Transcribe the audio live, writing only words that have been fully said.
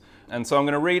And so I'm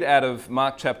going to read out of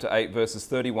Mark chapter 8, verses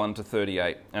 31 to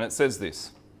 38. And it says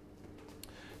this: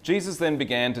 Jesus then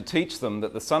began to teach them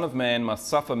that the Son of Man must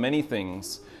suffer many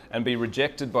things and be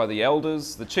rejected by the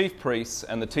elders, the chief priests,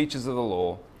 and the teachers of the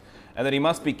law, and that he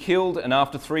must be killed and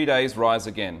after 3 days rise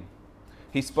again.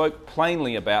 He spoke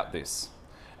plainly about this.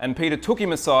 And Peter took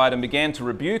him aside and began to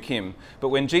rebuke him. But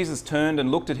when Jesus turned and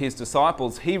looked at his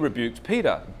disciples, he rebuked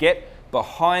Peter. "Get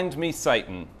behind me,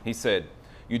 Satan," he said.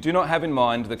 "You do not have in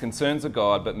mind the concerns of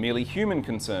God, but merely human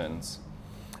concerns."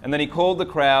 And then he called the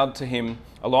crowd to him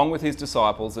along with his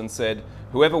disciples and said,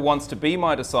 "Whoever wants to be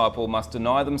my disciple must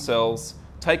deny themselves,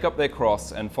 take up their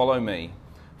cross and follow me.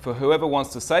 For whoever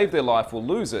wants to save their life will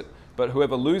lose it, but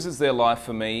whoever loses their life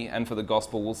for me and for the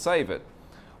gospel will save it.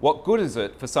 What good is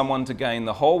it for someone to gain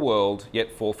the whole world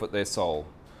yet forfeit their soul?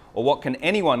 Or what can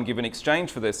anyone give in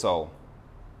exchange for their soul?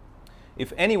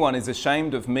 If anyone is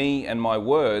ashamed of me and my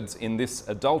words in this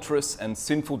adulterous and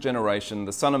sinful generation,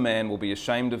 the Son of Man will be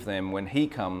ashamed of them when he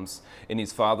comes in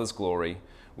his Father's glory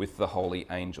with the holy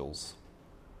angels."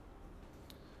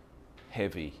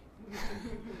 Heavy.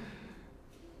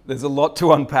 There's a lot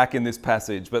to unpack in this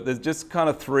passage, but there's just kind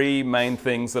of three main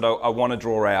things that I want to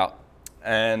draw out.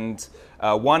 And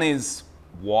one is,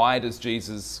 why does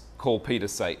Jesus call Peter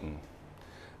Satan?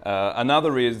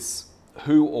 Another is,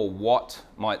 who or what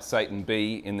might Satan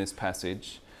be in this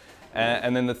passage?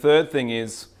 And then the third thing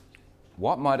is,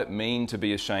 what might it mean to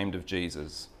be ashamed of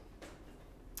Jesus?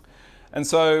 And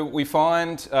so we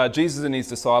find Jesus and his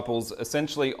disciples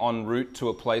essentially en route to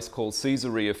a place called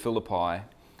Caesarea Philippi.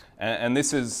 And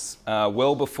this is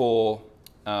well before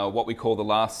what we call the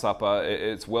Last Supper.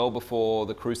 It's well before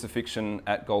the crucifixion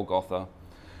at Golgotha.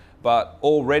 But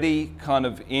already kind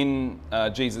of in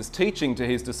Jesus' teaching to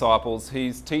his disciples,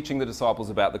 he's teaching the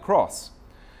disciples about the cross.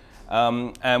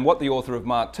 And what the author of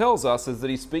Mark tells us is that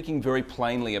he's speaking very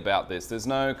plainly about this. There's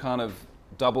no kind of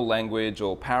double language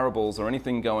or parables or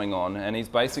anything going on. And he's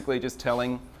basically just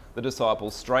telling the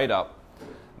disciples straight up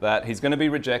that he's going to be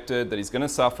rejected, that he's going to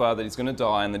suffer, that he's going to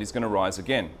die, and that he's going to rise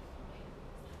again.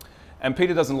 And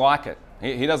Peter doesn't like it.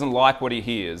 He doesn't like what he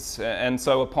hears. And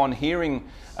so upon hearing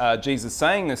Jesus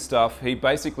saying this stuff, he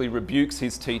basically rebukes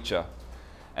his teacher.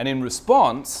 And in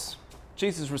response,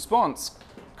 Jesus' response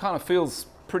kind of feels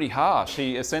pretty harsh.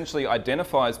 He essentially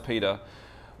identifies Peter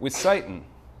with Satan.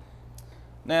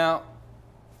 Now,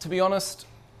 to be honest,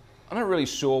 I'm not really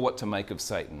sure what to make of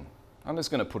Satan. I'm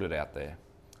just going to put it out there.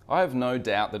 I have no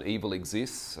doubt that evil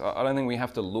exists. I don't think we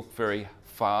have to look very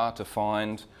far to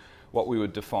find what we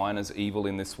would define as evil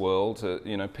in this world.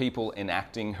 People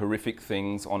enacting horrific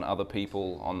things on other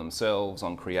people, on themselves,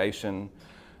 on creation.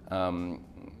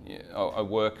 I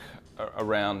work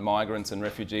around migrants and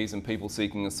refugees and people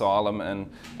seeking asylum, and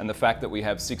the fact that we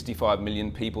have 65 million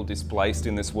people displaced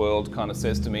in this world kind of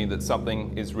says to me that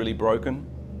something is really broken.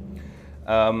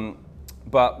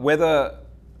 But whether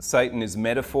Satan is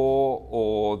metaphor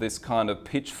or this kind of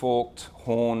pitchforked,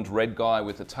 horned red guy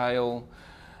with a tail,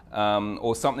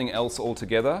 or something else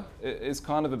altogether, is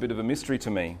kind of a bit of a mystery to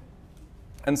me.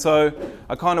 And so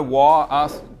I kind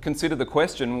of consider the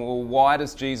question, well, why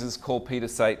does Jesus call Peter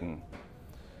Satan?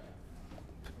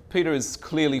 Peter is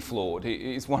clearly flawed.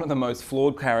 He's one of the most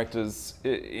flawed characters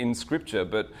in Scripture,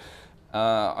 but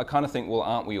I kind of think, well,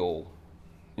 aren't we all?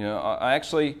 I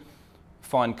actually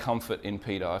find comfort in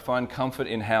Peter. I find comfort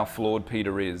in how flawed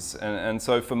Peter is. And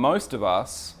so for most of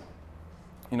us,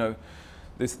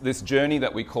 this journey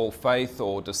that we call faith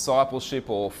or discipleship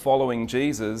or following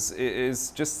Jesus is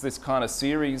just this kind of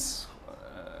series,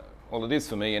 well, it is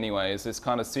for me anyway, is this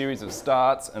kind of series of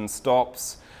starts and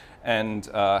stops and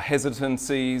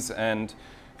hesitancies and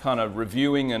kind of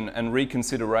reviewing and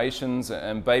reconsiderations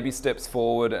and baby steps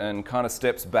forward and kind of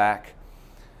steps back.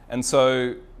 And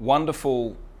so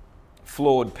wonderful,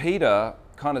 flawed Peter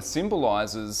kind of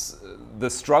symbolizes the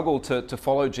struggle to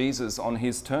follow Jesus on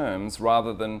his terms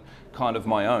rather than kind of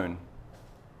my own.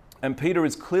 And Peter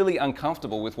is clearly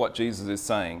uncomfortable with what Jesus is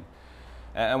saying.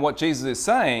 And what Jesus is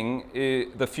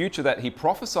saying, the future that he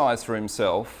prophesies for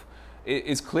himself,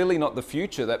 is clearly not the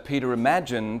future that Peter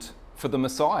imagined for the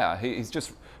Messiah. He's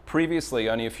just previously,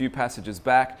 only a few passages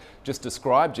back, just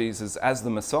described Jesus as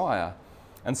the Messiah.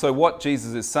 And so what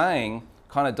Jesus is saying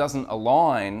kind of doesn't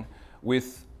align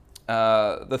with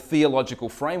the theological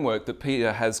framework that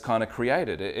Peter has kind of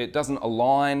created. It doesn't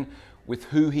align with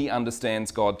who he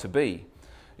understands God to be.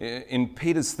 In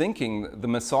Peter's thinking, the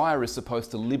Messiah is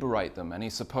supposed to liberate them, and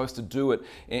he's supposed to do it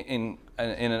in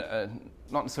a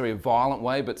not necessarily a violent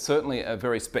way, but certainly a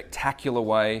very spectacular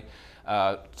way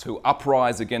to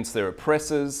uprise against their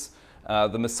oppressors.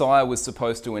 The Messiah was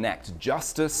supposed to enact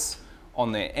justice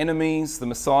on their enemies. The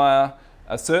Messiah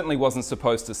certainly wasn't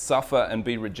supposed to suffer and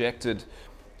be rejected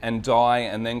and die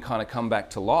and then kind of come back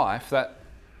to life. That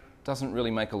doesn't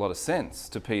really make a lot of sense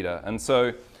to Peter. And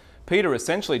so Peter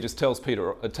essentially just tells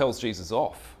Jesus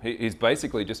off. He's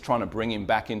basically just trying to bring him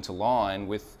back into line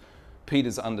with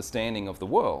Peter's understanding of the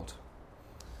world.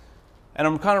 And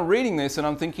I'm kind of reading this and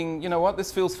I'm thinking, you know what,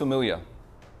 this feels familiar.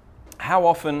 How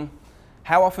often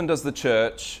does the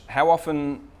church, how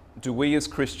often do we as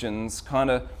Christians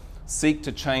kind of seek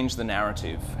to change the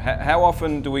narrative? How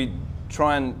often do we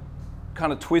try and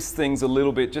kind of twist things a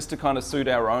little bit just to kind of suit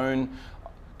our own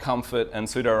comfort and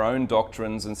suit our own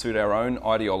doctrines and suit our own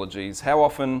ideologies? How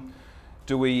often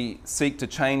do we seek to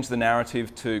change the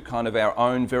narrative to kind of our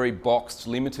own very boxed,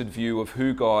 limited view of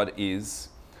who God is,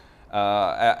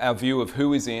 our view of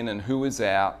who is in and who is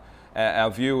out, our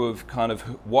view of kind of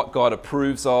what God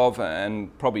approves of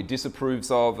and probably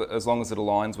disapproves of as long as it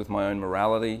aligns with my own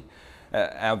morality,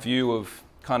 our view of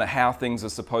kind of how things are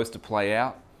supposed to play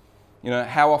out? You know,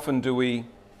 how often do we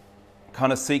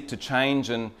kind of seek to change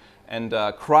and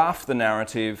craft the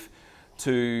narrative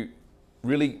to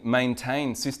really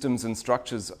maintain systems and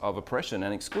structures of oppression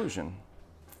and exclusion?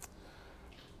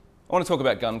 I want to talk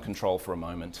about gun control for a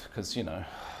moment because, you know,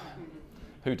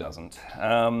 who doesn't?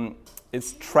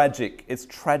 It's tragic. It's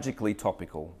tragically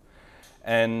topical.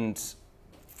 And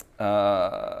I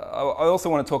also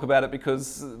want to talk about it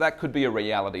because that could be a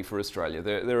reality for Australia.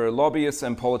 There are lobbyists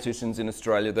and politicians in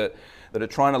Australia that are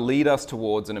trying to lead us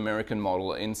towards an American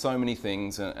model in so many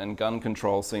things, and gun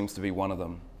control seems to be one of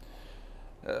them.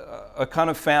 I kind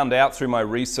of found out through my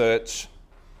research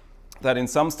that in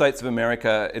some states of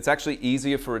America, it's actually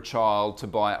easier for a child to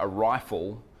buy a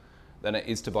rifle than it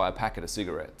is to buy a packet of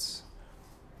cigarettes.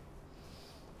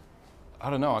 I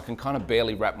don't know, I can kind of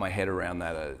barely wrap my head around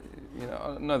that. You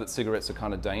know, I know that cigarettes are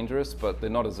kind of dangerous, but they're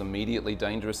not as immediately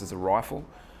dangerous as a rifle.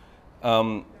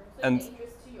 And dangerous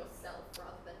to yourself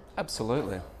rather than to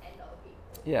absolutely. yourself and other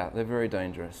people. Yeah, they're very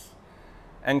dangerous.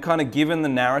 And kind of given the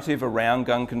narrative around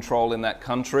gun control in that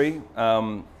country,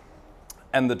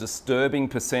 and the disturbing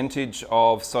percentage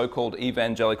of so-called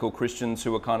evangelical Christians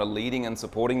who are kind of leading and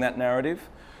supporting that narrative,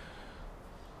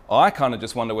 I kind of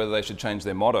just wonder whether they should change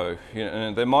their motto. You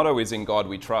know, their motto is "In God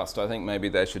We Trust." I think maybe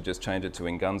they should just change it to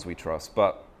 "In Guns We Trust."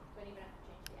 But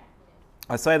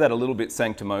I say that a little bit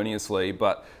sanctimoniously,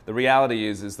 but the reality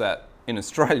is that in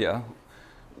Australia,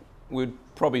 we'd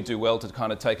probably do well to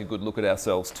kind of take a good look at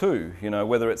ourselves too. You know,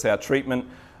 whether it's our treatment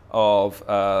of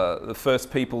the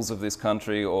First Peoples of this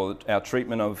country, or our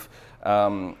treatment of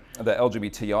the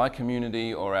LGBTI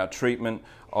community, or our treatment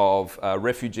of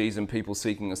refugees and people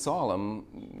seeking asylum,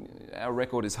 our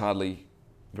record is hardly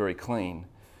very clean.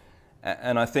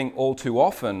 And I think all too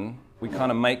often we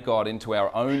kind of make God into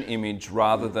our own image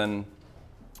rather than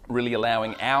really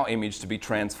allowing our image to be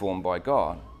transformed by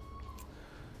God.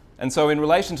 And so in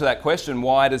relation to that question,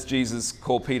 why does Jesus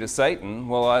call Peter Satan?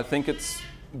 Well, I think it's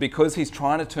because he's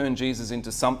trying to turn Jesus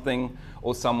into something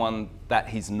or someone that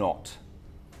he's not.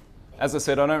 As I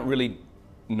said, I don't really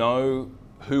know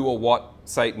who or what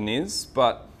Satan is,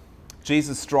 but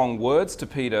Jesus' strong words to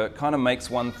Peter kind of makes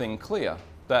one thing clear,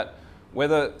 that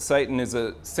whether Satan is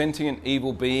a sentient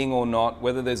evil being or not,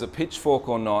 whether there's a pitchfork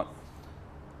or not,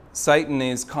 Satan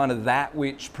is kind of that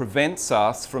which prevents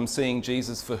us from seeing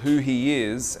Jesus for who he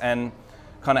is and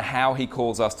kind of how he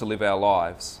calls us to live our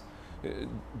lives.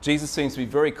 Jesus seems to be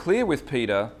very clear with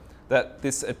Peter that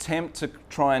this attempt to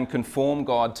try and conform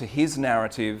God to his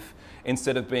narrative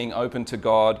instead of being open to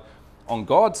God on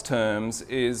God's terms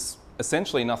is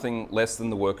essentially nothing less than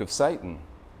the work of Satan.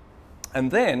 And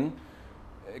then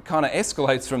it kind of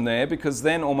escalates from there, because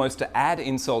then almost to add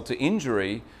insult to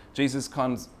injury, Jesus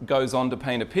kind of goes on to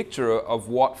paint a picture of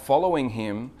what following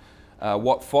him,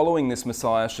 what following this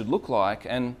Messiah should look like.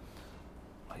 And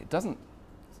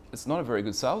it's not a very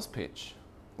good sales pitch.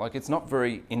 Like, it's not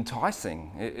very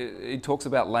enticing. He talks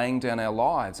about laying down our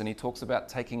lives, and he talks about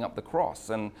taking up the cross,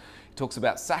 and he talks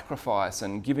about sacrifice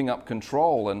and giving up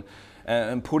control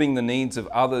and putting the needs of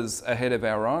others ahead of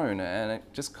our own. And it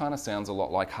just kind of sounds a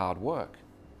lot like hard work.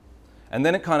 And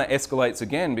then it kind of escalates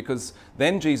again, because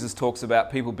then Jesus talks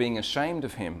about people being ashamed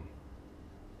of him.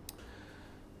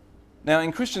 Now,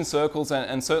 in Christian circles,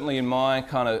 and certainly in my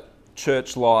kind of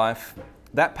church life,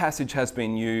 that passage has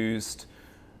been used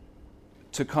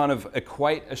to kind of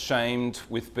equate ashamed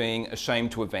with being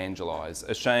ashamed to evangelize,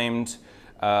 ashamed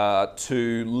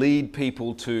to lead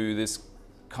people to this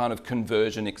kind of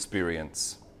conversion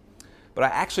experience. But I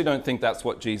actually don't think that's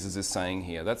what Jesus is saying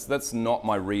here. That's not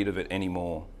my read of it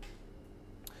anymore.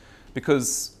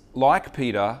 Because like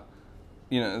Peter,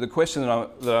 you know, the question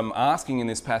that I'm asking in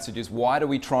this passage is, why do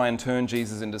we try and turn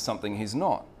Jesus into something he's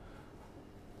not?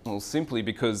 Well, simply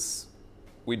because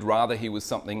we'd rather he was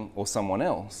something or someone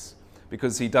else,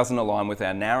 because he doesn't align with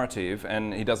our narrative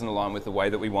and he doesn't align with the way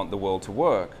that we want the world to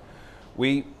work.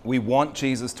 We want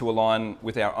Jesus to align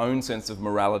with our own sense of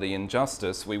morality and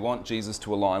justice. We want Jesus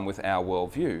to align with our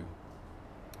worldview.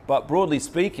 But broadly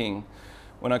speaking,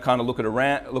 when I kind of look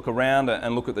around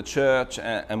and look at the church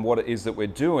and what it is that we're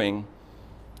doing,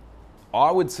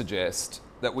 I would suggest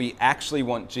that we actually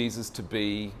want Jesus to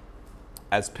be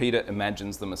as Peter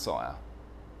imagines the Messiah.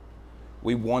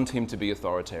 We want him to be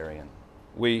authoritarian.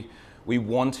 We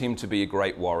want him to be a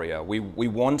great warrior. We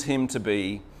want him to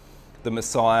be the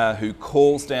Messiah who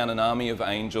calls down an army of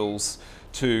angels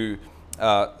to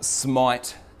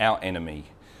smite our enemy.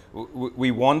 We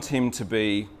want him to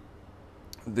be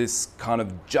this kind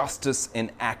of justice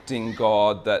enacting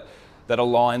God that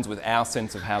aligns with our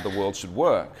sense of how the world should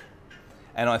work.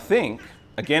 And I think,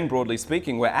 again, broadly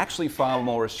speaking, we're actually far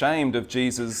more ashamed of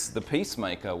Jesus the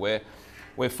peacemaker.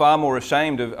 We're far more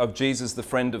ashamed of Jesus the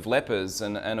friend of lepers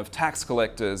and of tax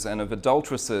collectors and of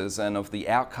adulteresses and of the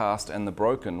outcast and the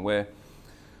broken. We're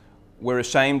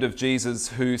ashamed of Jesus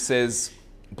who says,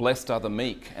 blessed are the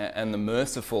meek and the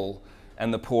merciful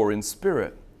and the poor in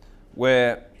spirit.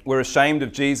 We're ashamed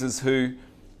of Jesus who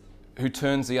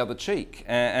turns the other cheek.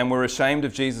 And we're ashamed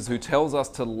of Jesus who tells us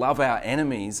to love our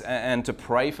enemies and to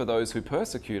pray for those who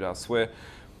persecute us. We're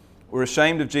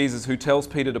ashamed of Jesus who tells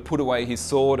Peter to put away his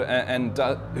sword and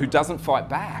who doesn't fight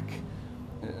back.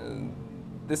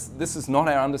 This is not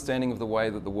our understanding of the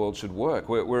way that the world should work.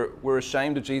 We're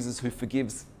ashamed of Jesus who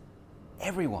forgives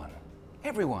everyone.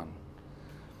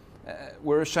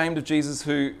 We're ashamed of Jesus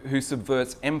who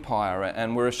subverts empire,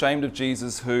 and we're ashamed of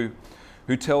Jesus who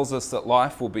tells us that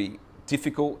life will be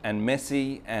difficult and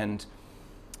messy, and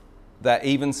that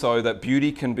even so that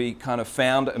beauty can be kind of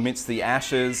found amidst the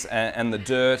ashes and the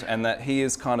dirt, and that he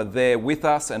is kind of there with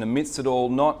us and amidst it all,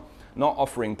 not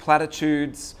offering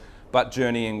platitudes, but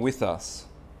journeying with us.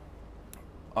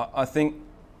 I think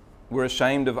we're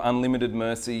ashamed of unlimited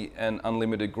mercy and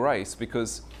unlimited grace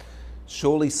because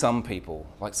surely some people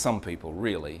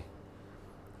really,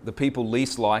 the people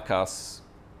least like us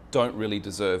don't really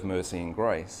deserve mercy and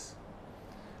grace.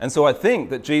 And so I think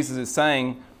that Jesus is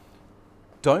saying,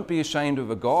 don't be ashamed of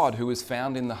a God who is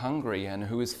found in the hungry and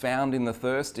who is found in the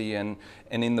thirsty and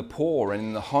in the poor and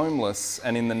in the homeless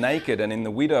and in the naked and in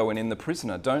the widow and in the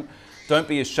prisoner. Don't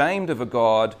be ashamed of a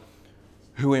God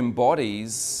who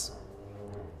embodies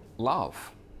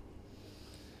love.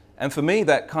 And for me,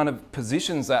 that kind of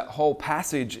positions that whole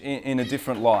passage in a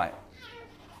different light.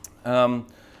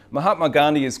 Mahatma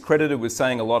Gandhi is credited with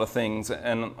saying a lot of things,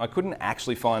 and I couldn't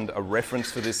actually find a reference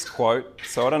for this quote,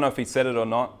 so I don't know if he said it or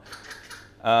not.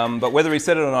 But whether he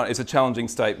said it or not is a challenging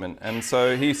statement. And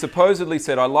so he supposedly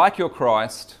said, I like your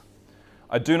Christ,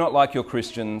 I do not like your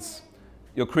Christians.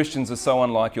 Your Christians are so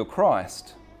unlike your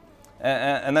Christ.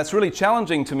 And that's really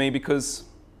challenging to me because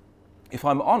if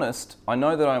I'm honest, I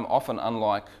know that I'm often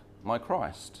unlike my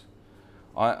Christ.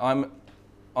 I'm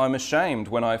ashamed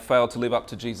when I fail to live up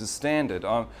to Jesus' standard.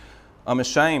 I'm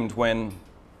ashamed when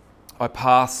I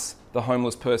pass the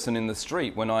homeless person in the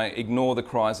street, when I ignore the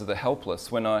cries of the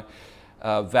helpless, when I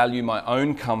value my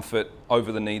own comfort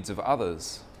over the needs of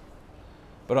others.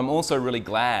 But I'm also really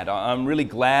glad. I'm really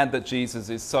glad that Jesus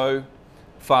is so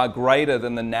far greater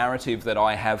than the narrative that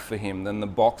I have for him, than the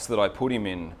box that I put him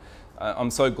in. I'm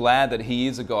so glad that he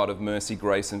is a God of mercy,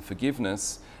 grace and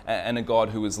forgiveness, and a God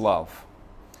who is love.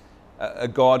 A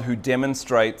God who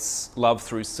demonstrates love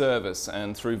through service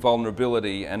and through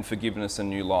vulnerability and forgiveness and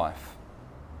new life.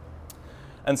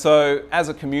 And so as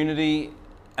a community,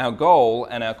 our goal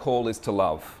and our call is to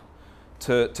love,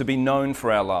 to be known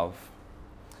for our love.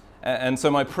 And so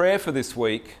my prayer for this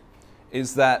week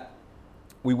is that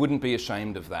we wouldn't be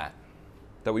ashamed of that.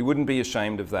 That we wouldn't be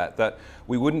ashamed of that. That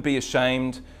we wouldn't be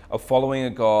ashamed of following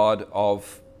a God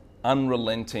of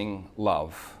unrelenting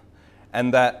love.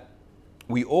 And that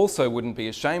we also wouldn't be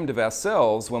ashamed of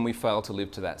ourselves when we fail to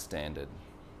live to that standard,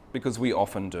 because we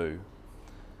often do.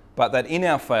 But that in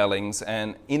our failings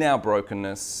and in our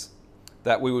brokenness,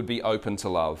 that we would be open to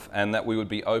love, and that we would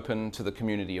be open to the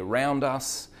community around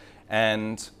us,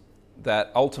 and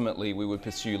that ultimately we would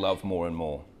pursue love more and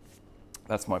more.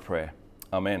 That's my prayer.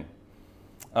 Amen.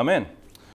 Amen.